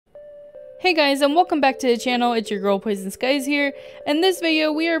Hey guys, and welcome back to the channel. It's your girl Poison Skies here. In this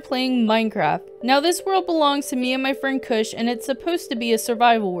video we are playing Minecraft. Now this world belongs to me and my friend Kush, and it's supposed to be a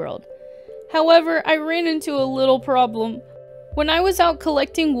survival world. However, I ran into a little problem. When I was out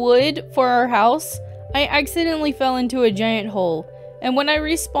collecting wood for our house, I accidentally fell into a giant hole. And when I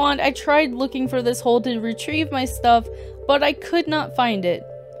respawned, I tried looking for this hole to retrieve my stuff, but I could not find it.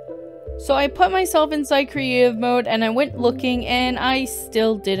 So I put myself inside creative mode and I went looking, and I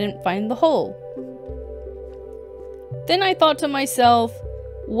still didn't find the hole. Then I thought to myself,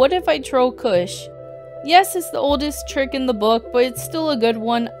 what if I troll Kush? Yes, it's the oldest trick in the book, but it's still a good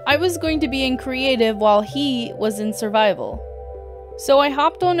one. I was going to be in creative while he was in survival. So I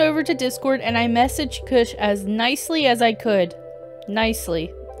hopped on over to Discord and I messaged Kush as nicely as I could.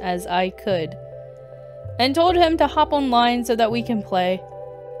 And told him to hop online so that we can play.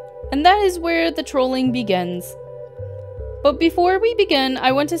 And that is where the trolling begins. But before we begin,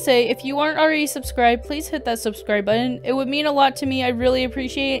 I want to say, if you aren't already subscribed, please hit that subscribe button. It would mean a lot to me. I really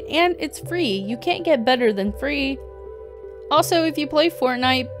appreciate it. And it's free. You can't get better than free. Also, if you play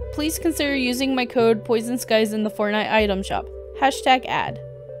Fortnite, please consider using my code PoisonSkies in the Fortnite item shop. #ad.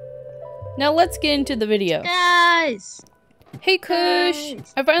 Now let's get into the video. Guys! Hey Kush!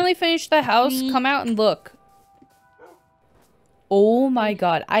 I finally finished the house. Come out and look. Oh my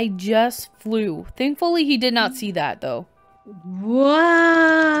god, I just flew. Thankfully he did not see that though.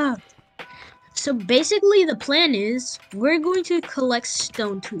 Wow! So basically the plan is, we're going to collect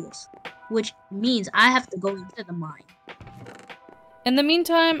stone tools, which means I have to go into the mine. In the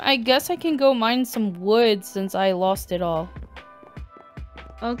meantime, I guess I can go mine some wood since I lost it all.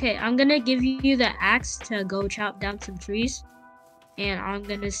 Okay, I'm gonna give you the axe to go chop down some trees, and I'm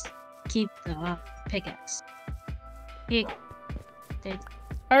gonna keep the pickaxe. Here.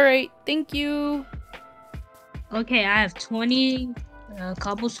 Alright, thank you. Okay, I have 20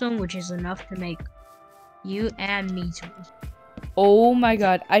 cobblestone, which is enough to make you and me tools. Oh my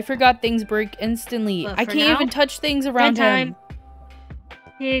god, I forgot things break instantly. I can't even touch things around him.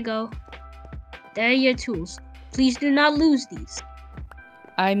 Here you go. There are your tools. Please do not lose these.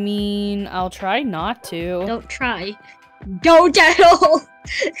 I mean, I'll try not to. Don't try. Don't at all!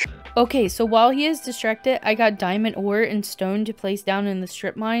 Okay, so while he is distracted, I got diamond ore and stone to place down in the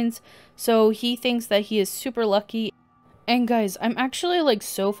strip mines, so he thinks that he is super lucky. And guys, I'm actually like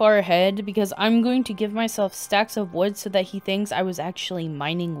so far ahead because I'm going to give myself stacks of wood so that he thinks I was actually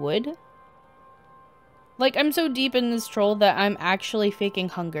mining wood. Like, I'm so deep in this troll that I'm actually faking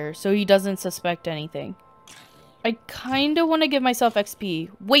hunger, so he doesn't suspect anything. I kinda want to give myself XP.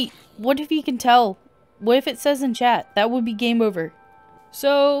 Wait, what if he can tell? What if it says in chat? That would be game over.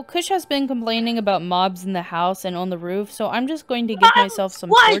 So, Kush has been complaining about mobs in the house and on the roof, so I'm just going to give myself some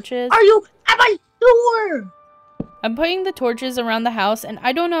torches. Are you at my door? I'm putting the torches around the house, and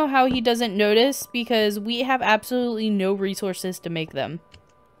I don't know how he doesn't notice because we have absolutely no resources to make them.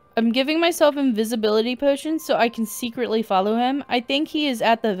 I'm giving myself invisibility potions so I can secretly follow him. I think he is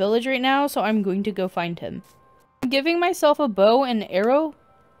at the village right now, so I'm going to go find him. I'm giving myself a bow and arrow.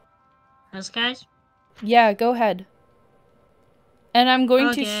 Yes, guys? Yeah, go ahead. And I'm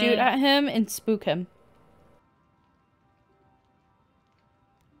going to shoot at him and spook him.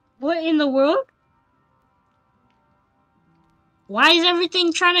 What in the world? Why is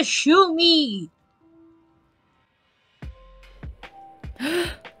everything trying to shoot me?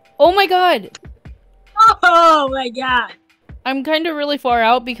 Oh my god! Oh my god! I'm kind of really far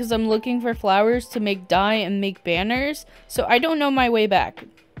out because I'm looking for flowers to make dye and make banners, so I don't know my way back.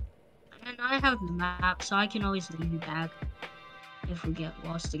 And I have the map, so I can always lead you back if we get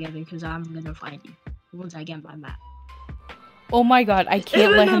lost together, because I'm gonna find you once I get my map. Oh my god, I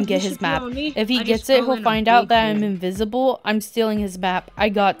can't let him get his map. If he gets it, he'll find out that I'm invisible. I'm stealing his map. I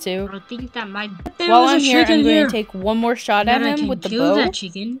got to. I think that might... While I'm here, I'm going to take one more shot at him with the bow. That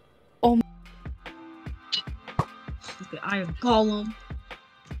chicken. Oh my... Stupid iron golem.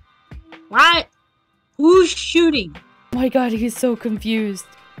 What? Who's shooting? Oh my god, he's so confused.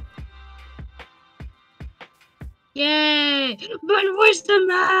 Yay! But where's the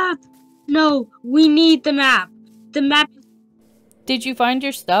map? No, we need the map. The map... Did you find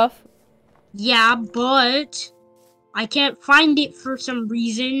your stuff? Yeah, but I can't find it for some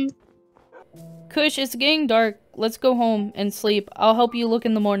reason. Kush, it's getting dark. Let's go home and sleep. I'll help you look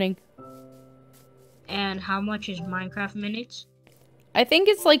in the morning. And how much is Minecraft minutes? I think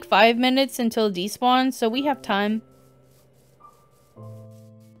it's like 5 minutes until despawn, so we have time.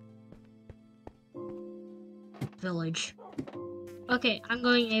 Village. Okay, I'm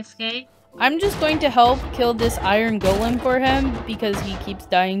going AFK. I'm just going to help kill this iron golem for him because he keeps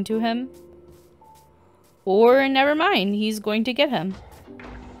dying to him. Or never mind, he's going to get him.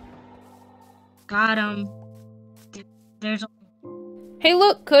 Got him. There's Hey,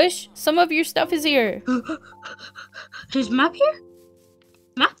 look, Kush. Some of your stuff is here. his map here?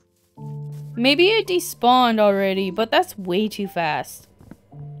 Map? Maybe it despawned already, but that's way too fast.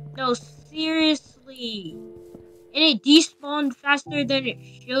 No, seriously. And it despawned faster than it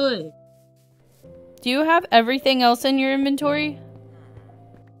should. Do you have everything else in your inventory?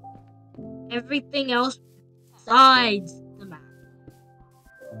 Everything else besides the map.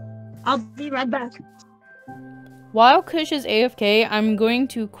 I'll be right back. While Kush is AFK, I'm going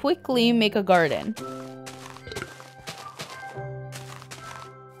to quickly make a garden.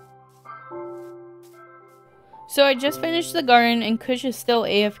 So I just finished the garden and Kush is still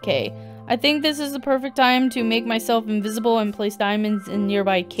AFK. I think this is the perfect time to make myself invisible and place diamonds in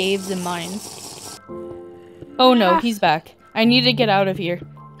nearby caves and mines. Oh no, he's back. I need to get out of here.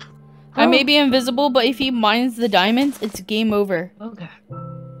 I may be invisible, but if he mines the diamonds, it's game over. Okay.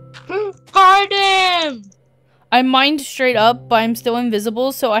 Garden! I mined straight up, but I'm still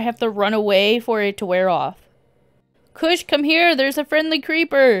invisible, so I have to run away for it to wear off. Kush, come here, there's a friendly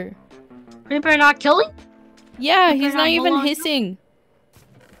creeper. Creeper not killing? Yeah, he's not even hissing.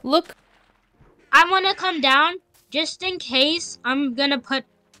 Look. I want to come down just in case. I'm gonna put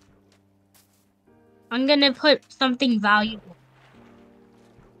something valuable.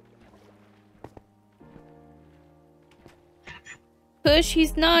 Kush,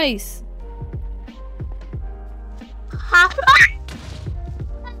 he's nice.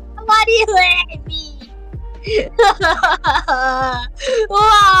 Why do you hate me?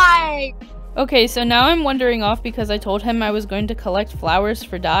 Why? Okay, so now I'm wandering off because I told him I was going to collect flowers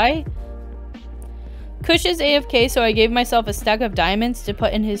for dye. Kush is AFK, so I gave myself a stack of diamonds to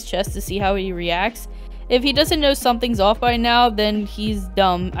put in his chest to see how he reacts. If he doesn't know something's off by now, then he's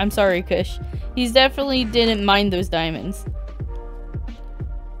dumb. I'm sorry, Kush. He's definitely didn't mind those diamonds.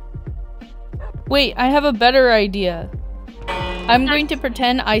 Wait, I have a better idea. I'm going to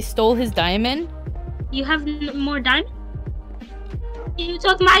pretend I stole his diamond. You have more diamond? You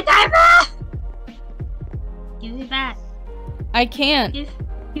took my diamond! Give it back. I can't.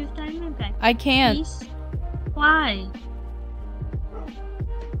 Give diamond back. I can't. Please? Why?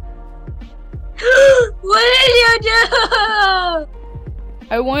 What did you do?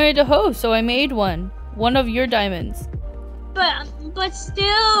 I wanted a hoe, so I made one. One of your diamonds. But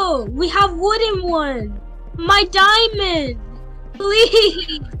still, we have wooden one. My diamond.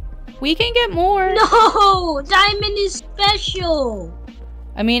 Please. We can get more. No, diamond is special.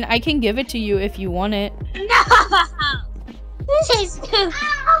 I mean, I can give it to you if you want it. No. This is too.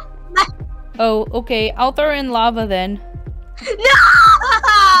 Oh, okay. I'll throw in lava then. No.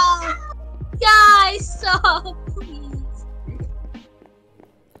 Guys, stop, please.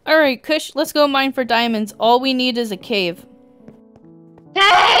 Alright, Kush, let's go mine for diamonds. All we need is a cave.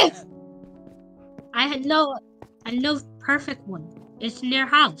 Cave! I know perfect one. It's near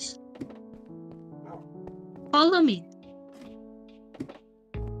house. Follow me.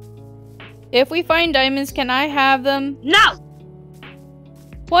 If we find diamonds, can I have them? No!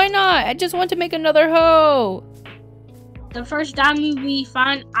 Why not? I just want to make another hoe. The first diamond we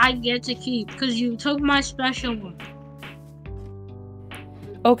find, I get to keep, because you took my special one.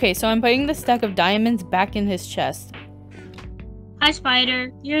 Okay, so I'm putting the stack of diamonds back in his chest. Hi,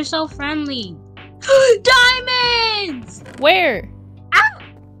 Spider. You're so friendly. Diamonds! Where? Ow!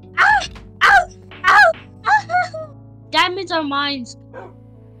 Ow! Ow! Ow! Ow! Diamonds are mine.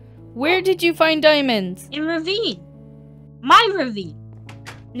 Where did you find diamonds? In ravine. My ravine.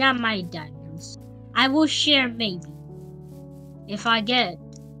 Not my diamonds. I will share maybe. If I get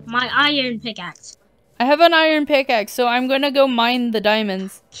my iron pickaxe. I have an iron pickaxe, so I'm gonna go mine the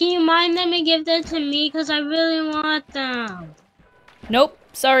diamonds. Can you mine them and give them to me? Because I really want them. Nope,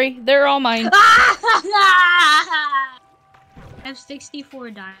 sorry. They're all mine. I have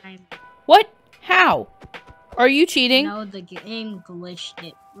 64 diamonds. What? How? Are you cheating? No, the game glitched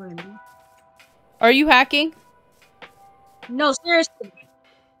it for me. Are you hacking? No, seriously.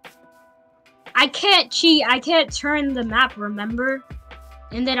 I can't cheat. I can't turn the map, remember?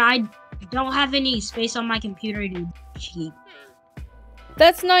 And then I don't have any space on my computer to cheat.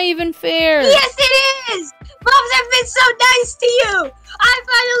 That's not even fair. Yes, it is! Moms have been so nice to you! I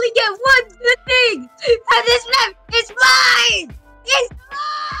finally get one good thing! And this map is mine! It's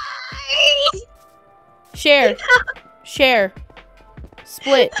mine! Share. Share.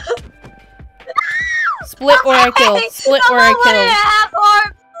 Split. Split or I kill. Split or I kill.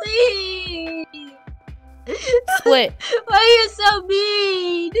 Please! Split. Why are you so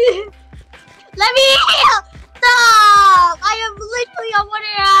mean? Let me heal! Stop! I am literally on 1.5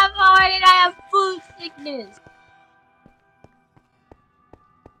 heart and I have food sickness.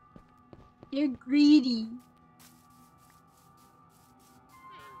 You're greedy.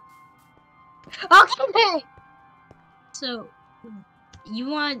 Okay. So, you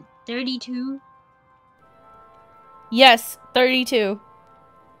want 32? Yes, 32.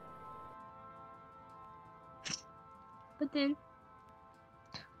 But then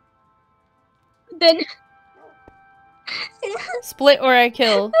Split or I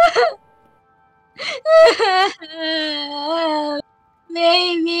kill.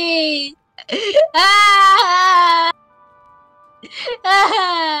 Maybe. Ah!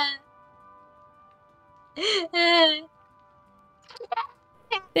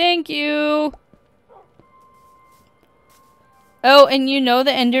 Thank you. Oh, and you know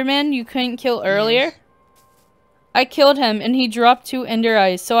the Enderman you couldn't kill earlier? Yes. I killed him and he dropped 2 Ender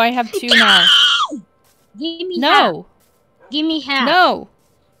Eyes, so I have 2 now. Give me no. half. Give me half. No.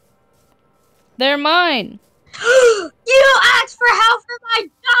 They're mine. You asked for half of my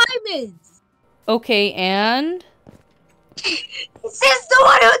diamonds. Okay, and? Since the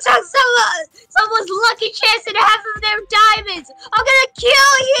one who took someone's lucky chance and half of their diamonds, I'm gonna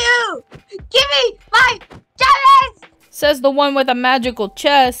kill you. Give me my diamonds. Says the one with a magical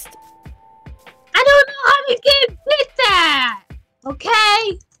chest. I don't know how this game did that.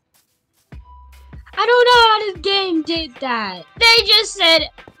 Okay? I don't know how this game did that. They just said,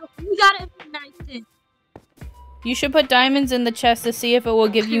 we gotta be nice. You should put diamonds in the chest to see if it will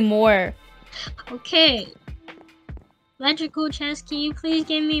give you more. Okay. Magical chest, can you please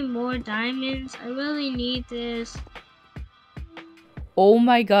give me more diamonds? I really need this. Oh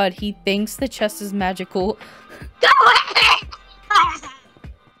my god, he thinks the chest is magical. Go away!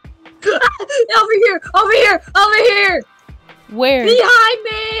 Over here! Over here! Over here! Where? Behind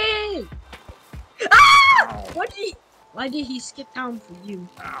me! Ah! Why did he skip down for you?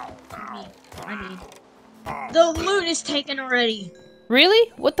 I mean, the loot is taken already.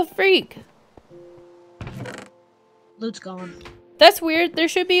 Really? What the freak? Loot's gone. That's weird. There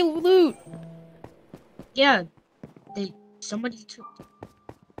should be loot. Yeah. Somebody took.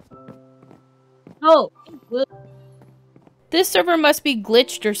 Oh. This server must be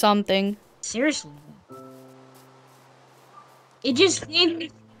glitched or something. Seriously. It just gave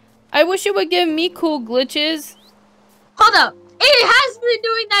me. I wish it would give me cool glitches. Hold up. It has been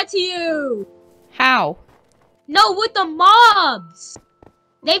doing that to you. How? No, with the mobs.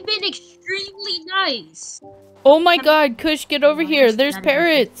 They've been extremely nice. Oh my god, Kush, get over here. There's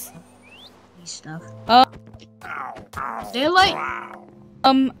parrots. Stuff. They're like.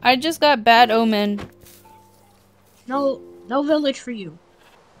 I just got bad omen. No village for you.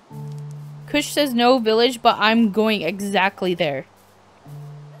 Kush says no village, but I'm going exactly there.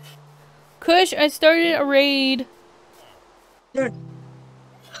 Kush, I started a raid. Dude.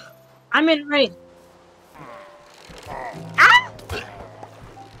 I'm in raid. Ah!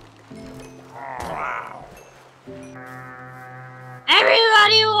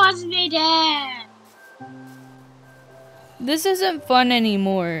 Everybody wants me dead. This isn't fun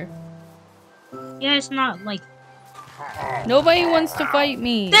anymore. Yeah, it's not like. Nobody wants to fight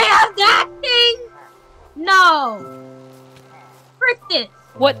me. They have that thing? No. Frick this.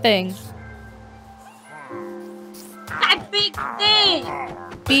 What thing? That big thing.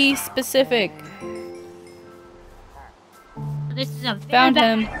 Be specific. This is a Found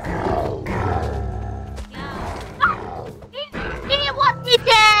him. He wants me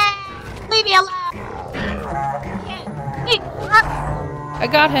dead. Leave me alone. I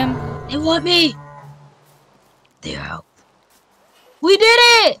got him. They want me. They're out. We did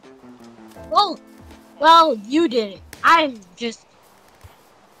it! Well, you did it. I'm just...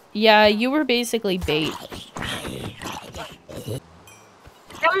 Yeah, you were basically bait.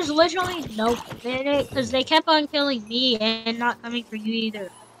 There was literally no in it, because they kept on killing me and not coming for you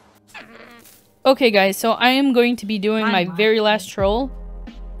either. Okay, guys, so I am going to be doing my very last troll.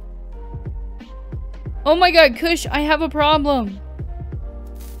 Oh my god, Kush, I have a problem.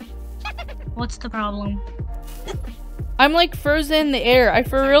 What's the problem? I'm like frozen in the air. I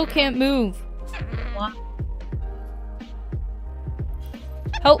for real can't move. What?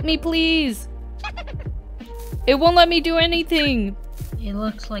 Help me, please. It won't let me do anything. It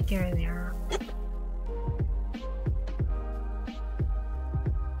looks like you're there.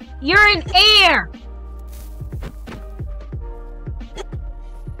 You're in air!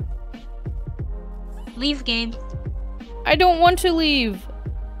 Leave game. I don't want to leave.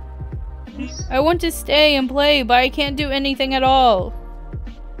 I want to stay and play, but I can't do anything at all.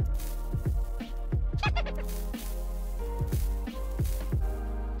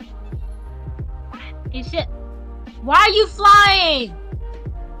 Is it? Why are you flying?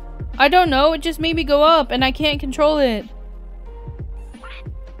 I don't know, it just made me go up and I can't control it.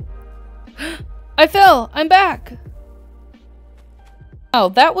 I fell! I'm back! Oh,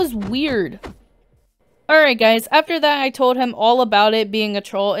 that was weird. Alright guys, after that I told him all about it being a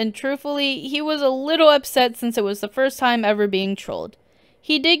troll, and truthfully, he was a little upset since it was the first time ever being trolled.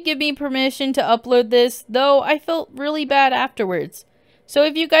 He did give me permission to upload this, though I felt really bad afterwards. So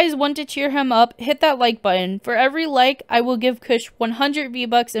if you guys want to cheer him up, hit that like button. For every like, I will give Kush 100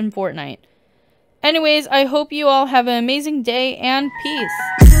 V-Bucks in Fortnite. Anyways, I hope you all have an amazing day, and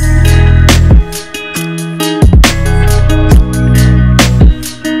peace.